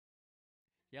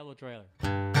Yellow trailer.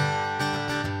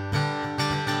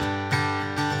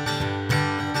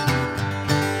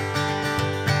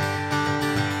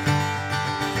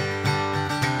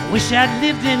 Wish I'd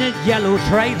lived in a yellow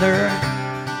trailer.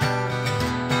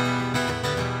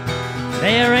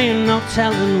 There ain't no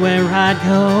telling where I'd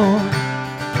go.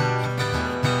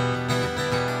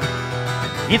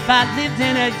 If I lived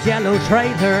in a yellow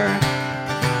trailer,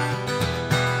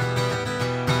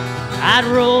 I'd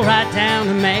roll right down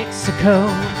to Mexico.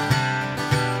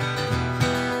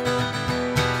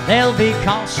 There'll be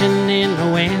caution in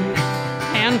the wind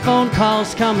and phone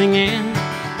calls coming in.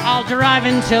 I'll drive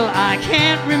until I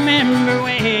can't remember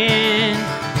when.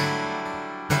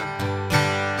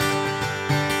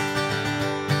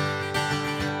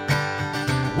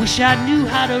 Wish I knew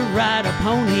how to ride a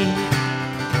pony,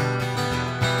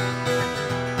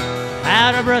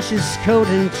 how to brush his coat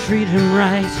and treat him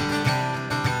right.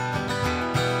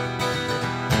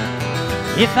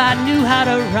 If I knew how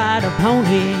to ride a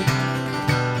pony,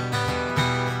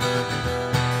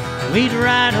 we'd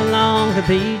ride along the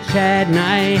beach at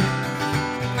night.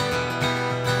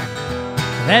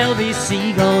 There'll be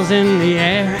seagulls in the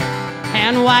air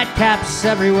and whitecaps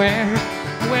everywhere.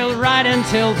 We'll ride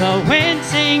until the wind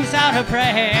sings out a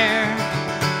prayer.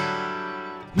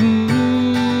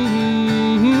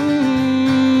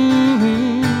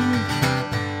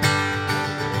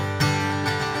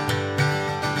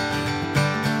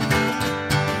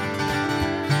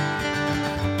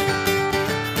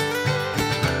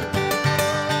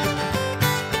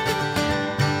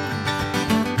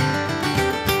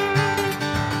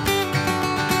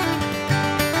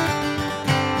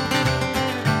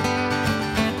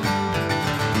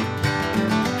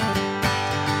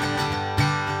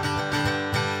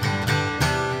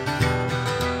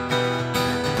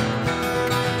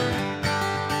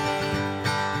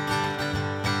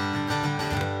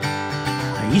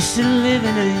 I used to live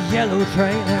in a yellow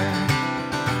trailer.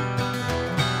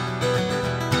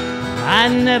 I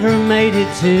never made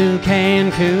it to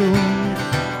Cancun.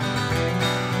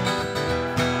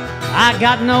 I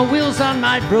got no wheels on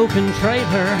my broken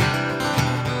trailer.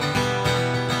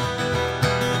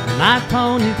 My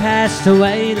pony passed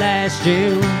away last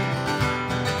June.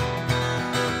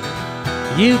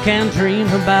 You can dream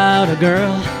about a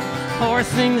girl or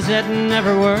things that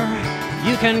never were.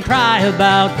 You can cry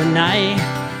about the night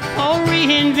or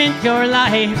reinvent your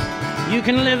life. You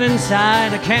can live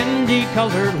inside a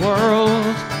candy-colored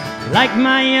world like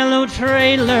my yellow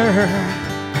trailer.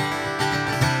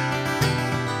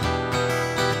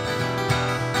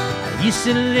 I used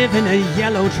to live in a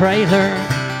yellow trailer.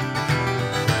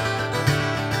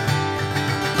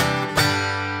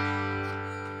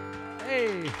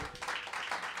 Hey!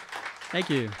 Thank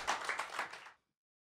you.